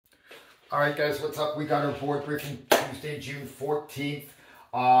All right, guys, what's up? We got our board briefing Tuesday, June 14th.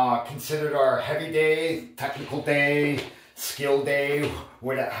 Considered our heavy day, technical day, skill day,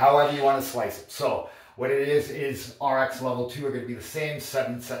 however you want to slice it. So what it is RX level 2 are going to be the same,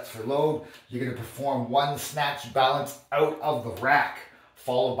 7 sets for load. You're going to perform 1 snatch balance out of the rack,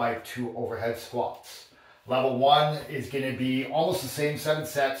 followed by 2 overhead squats. Level 1 is going to be almost the same, 7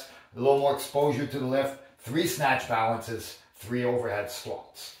 sets, a little more exposure to the lift, 3 snatch balances, 3 overhead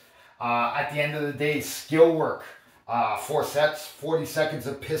squats. At the end of the day, skill work, 4 sets, 40 seconds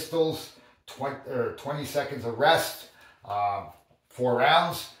of pistols, 20 seconds of rest, 4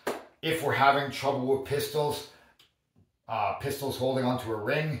 rounds. If we're having trouble with pistols, pistols holding onto a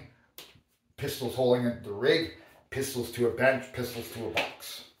ring, pistols holding the rig, pistols to a bench, pistols to a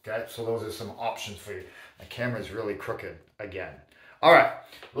box. Okay, so those are some options for you. My camera is really crooked again. All right,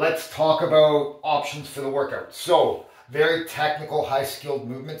 let's talk about options for the workout. So, very technical, high-skilled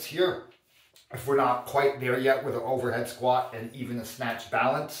movements here. If we're not quite there yet with an overhead squat and even a snatch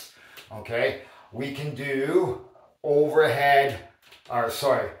balance, okay, we can do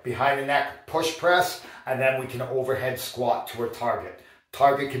behind the neck push press, and then we can overhead squat to a target.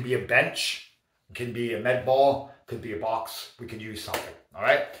 Target can be a bench, can be a med ball, could be a box. We could use something, all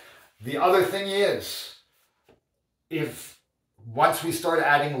right? The other thing is, once we start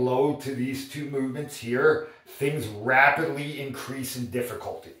adding load to these 2 movements here, things rapidly increase in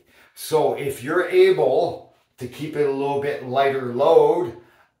difficulty. So if you're able to keep it a little bit lighter load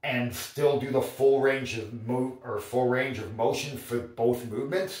and still do the full range of motion for both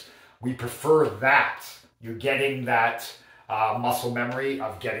movements, we prefer that. You're getting that muscle memory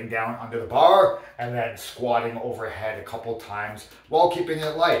of getting down under the bar and then squatting overhead a couple times while keeping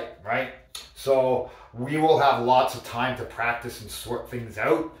it light, right? So we will have lots of time to practice and sort things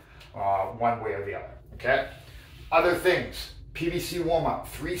out one way or the other, okay? Other things, PVC warm-up,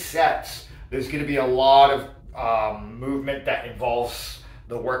 3 sets. There's going to be a lot of movement that involves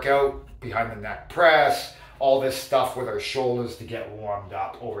the workout, behind the neck press, all this stuff with our shoulders to get warmed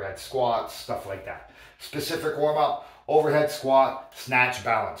up, overhead squats, stuff like that. Specific warm-up, overhead squat, snatch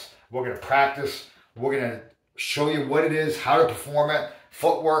balance. We're going to practice. We're going to show you what it is, how to perform it.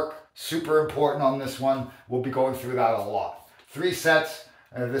 Footwork, super important on this one. We'll be going through that a lot. 3 sets.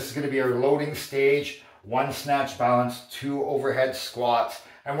 This is going to be our loading stage. 1 snatch balance, 2 overhead squats,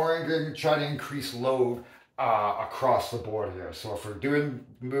 and we're going to try to increase load across the board here. So if we're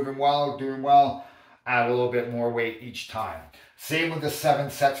moving well, add a little bit more weight each time. Same with the 7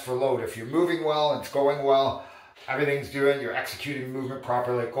 sets for load. If you're moving well, it's going well, everything's you're executing the movement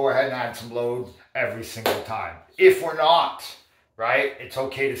properly, go ahead and add some load every single time. If we're not, right, it's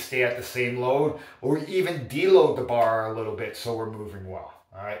okay to stay at the same load or even deload the bar a little bit so we're moving well.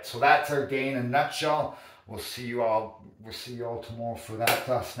 All right, so that's our day in a nutshell. We'll see you all tomorrow for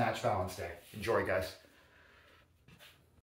that snatch balance day. Enjoy, guys.